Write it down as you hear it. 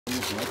Hi,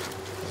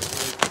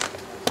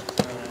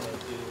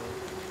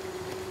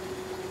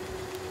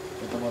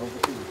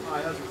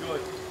 how's it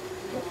going?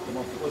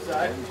 What's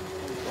that?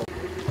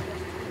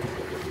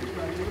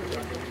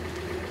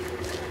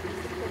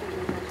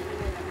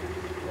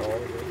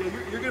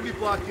 Yeah, you're going to be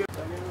blocked in.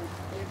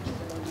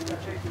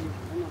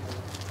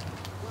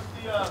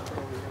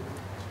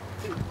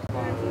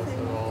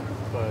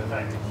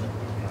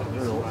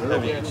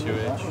 Heavy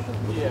 2-inch.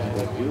 Yeah,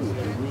 we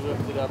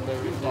lifted up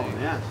everything.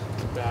 Yeah.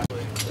 Back. I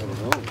don't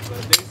know.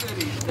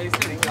 They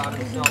said he got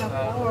himself out of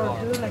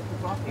the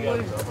car.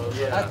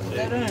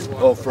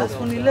 Oh, for That's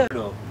when he left.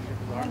 No.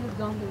 I was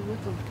down there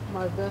with him.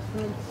 My best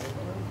friend's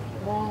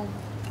mom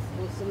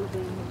was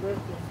celebrating her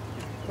birthday.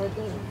 Right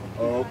there.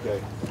 Oh,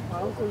 okay. My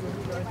uncle was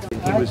right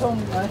there. I told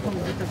him to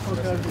get the fuck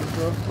out of here,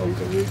 bro.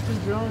 Okay. You're too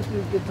drunk to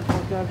get the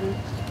fuck out of here.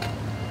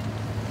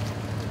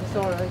 It's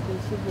alright,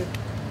 it's super.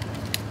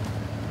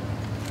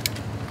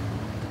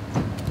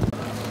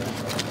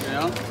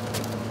 Yeah?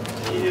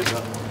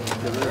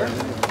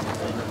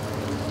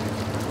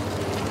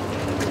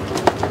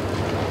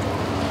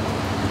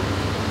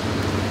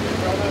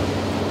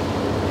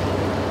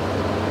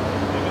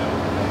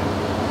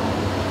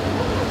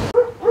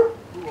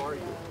 Who are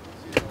you?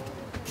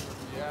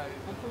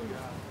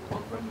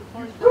 I'm from the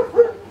party.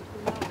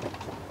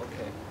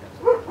 Okay.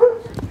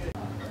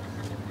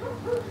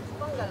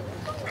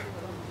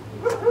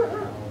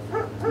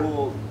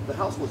 Well, the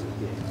house wasn't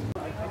big.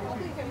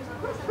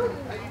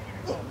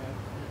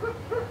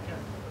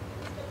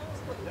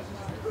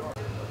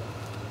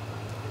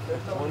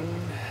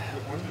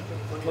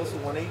 Close to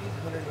 180,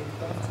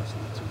 180,000.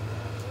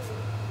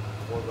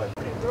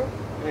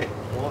 Hey,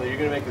 well, you're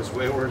gonna make this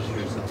way worse for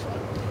yourself.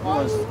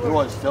 He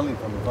was stealing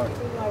from the car.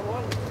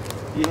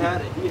 He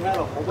had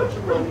a whole bunch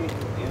of money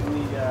in the.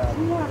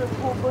 You had a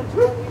whole bunch of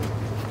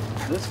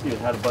money. This dude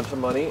had a bunch of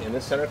money in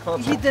the center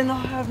console. He did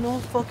not have no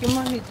fucking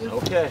money, dude.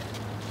 Okay.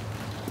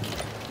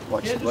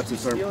 Watch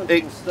this arm.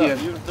 Hey, Dan,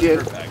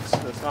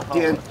 That's not how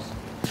it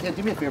works. Dan,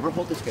 do me a favor.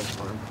 Hold this guy's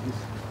arm.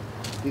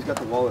 He's got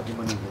the wallet and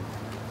money in.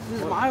 This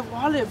is my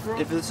wallet, bro.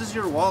 If this is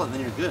your wallet, then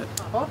you're good.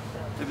 Huh?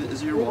 If it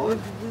is your wallet.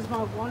 If this is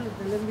my wallet,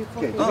 then let me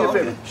fucking... Okay,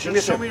 do me a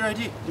favor. Show me your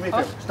ID. Do me a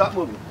favor. Stop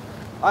moving.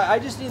 I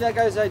just need that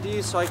guy's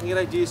ID so I can get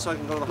ID so I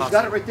can go to the He's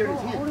hospital. got it right there in his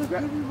I would hand. have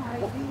given you my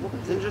ID.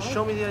 Then just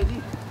show me the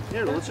ID.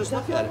 Here, let's just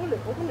look at it.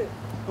 Open it.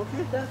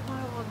 Okay. That's my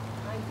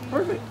ID.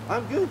 Perfect.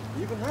 I'm good.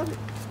 You can have it.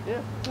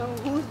 Yeah. So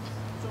who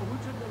So who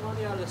took the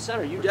money out of the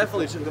center? You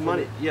definitely took the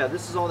money. Yeah,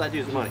 this is all that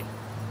dude's money.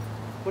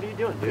 What are you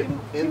doing, dude?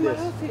 Give my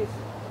house keys.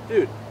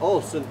 Dude, oh,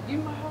 so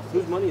Give my house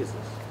whose keys. money is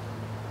this?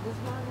 This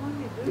is my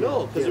money, dude.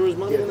 No, because there was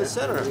money in the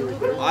center.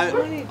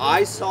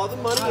 I saw the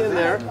money in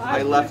there.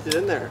 I left it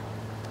in there.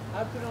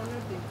 I put on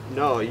everything.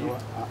 No, you.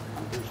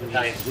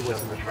 I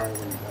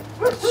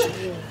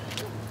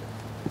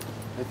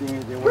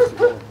think he wants to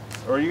go.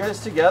 Are you guys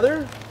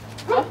together?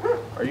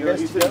 Are you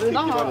guys together? No,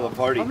 out of the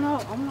party. I'm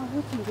not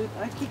with him, dude.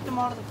 I kicked him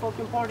out of the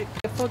fucking party.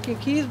 The fucking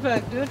keys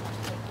back, dude.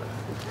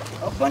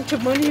 A bunch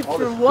of money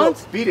for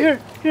once. Beat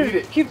it. Here, Beat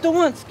it. keep the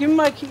ones. Give me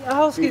my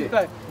house Beat keys it.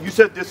 back. You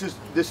said this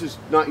is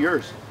not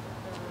yours.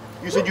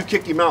 You said you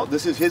kicked him out.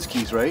 This is his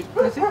keys, right?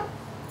 Let me see.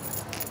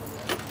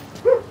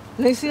 Let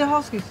me see the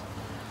house keys.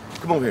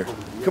 Come over here.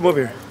 Come over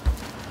here.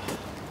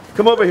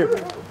 Come over here.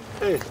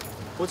 Hey,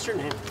 what's your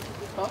name?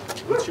 Huh?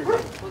 What's your name?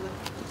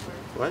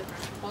 What?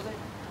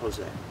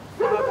 Jose.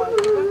 I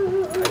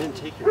didn't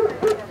take your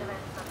name.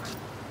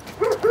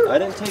 I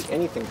didn't take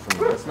anything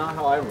from you. That's not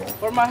how I roll.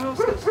 Where are my house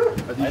keys?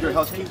 Are these your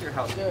house keys? Your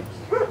house keys.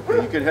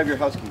 You can have your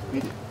house keys.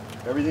 Beat it.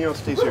 Everything else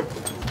stays here.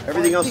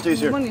 Everything else stays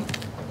here. Money.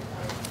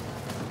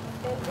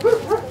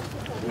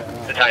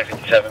 The time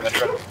 57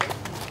 Metro.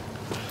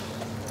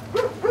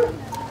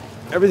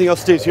 Everything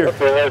else stays here.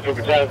 Okay, right for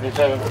time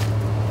 57.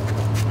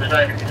 The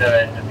time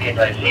 57, the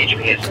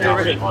anti-CHP is now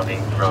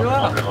responding from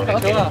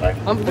Oklahoma.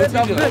 I'm good,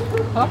 I'm good.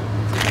 Huh?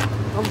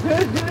 I'm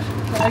good, dude.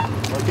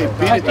 Okay,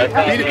 beat it.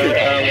 Beat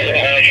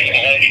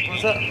it.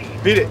 What's up?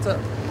 Beat it.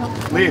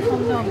 Leave. So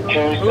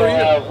we still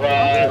have a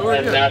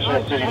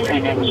National City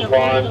PD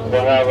response.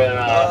 We'll have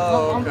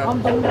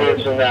a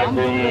person that we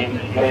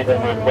made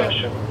them a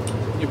question.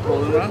 You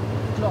pulled him out?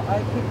 No, I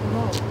kicked him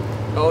out.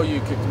 Oh, you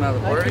kicked him out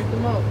of the I party? kicked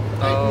him out. Oh,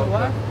 You know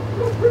okay.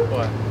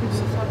 What? He was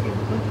fucking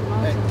bunch of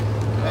nonsense.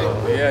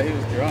 Oh, yeah, he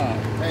was drunk.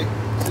 Hey,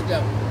 sit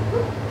down. He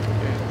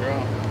was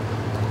drunk.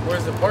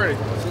 Where's the party?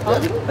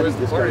 Where's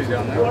the party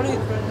down there? Party is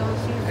right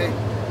downstairs. Hey,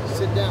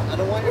 sit down. I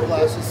don't want your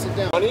glasses. Sit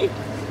down. Money?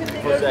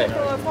 Jose. It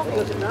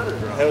doesn't matter.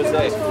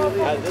 Jose,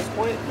 at this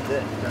point,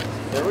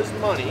 there was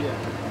money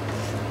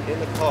in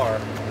the car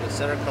in the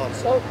center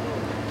console.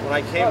 When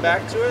I came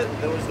back to it,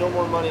 there was no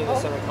more money in the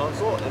center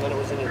console, and then it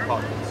was in your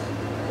pockets.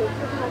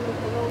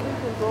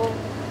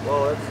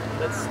 Well,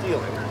 that's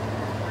stealing.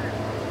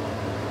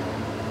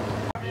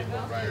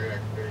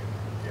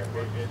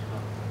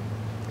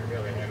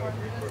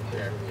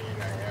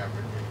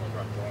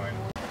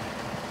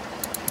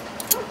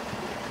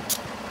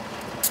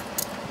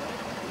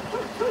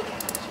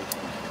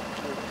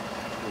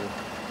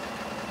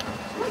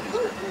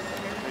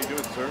 How you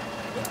doing, sir?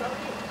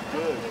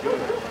 Good,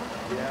 good.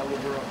 Yeah, we'll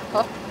grow.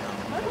 Huh?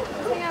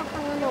 Just hang out for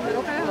a little bit,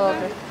 okay? Oh,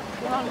 okay.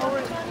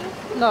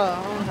 No,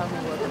 I don't have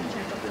my wallet.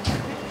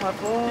 My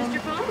phone.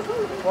 Just your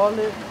phone?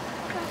 Wallet.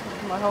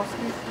 My house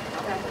keys.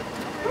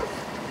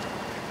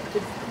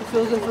 It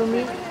feels good for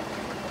me.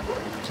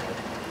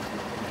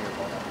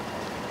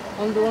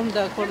 I'm the one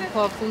that called the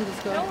cops in this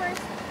guy. No worries.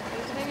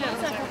 Just hang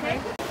out, okay?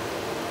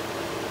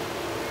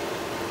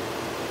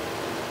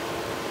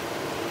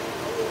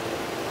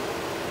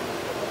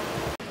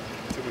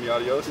 Too many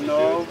adios?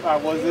 No, I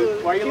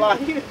wasn't. Why are you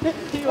lying?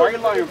 Why are you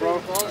lying, bro?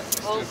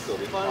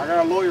 I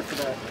got a lawyer for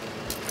that.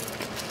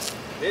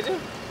 Did you?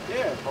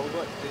 Yeah. Oh,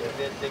 what?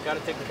 They got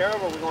it taken care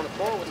of, or we going to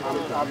court? What's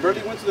going on? I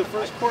barely went to the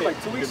first court like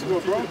 2 weeks ago,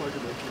 bro.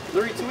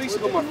 Literally 2 weeks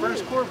ago, my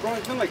first court, bro.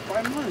 It's been like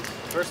 5 months.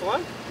 First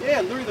one?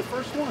 Yeah, literally the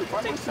first one.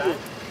 5 Takes months ago.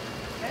 time.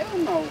 Hell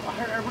no. I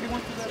heard everybody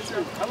went through that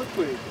shit hella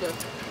quick.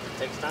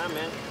 Takes time,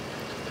 man.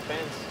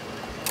 Depends.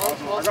 I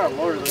got a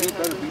lawyer, though. He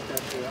better beat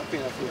that shit. I pay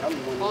that shit hella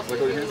money. Also,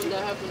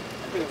 that happened.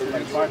 I pay that shit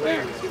like 5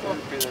 bands. I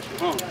pay that shit,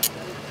 huh?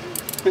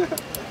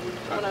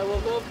 When I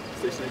woke up,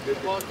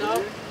 walked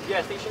out.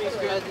 Yeah, station is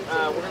good.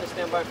 We're going to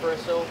stand by for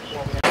us, so. 7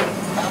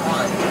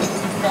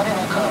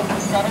 Echo,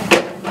 7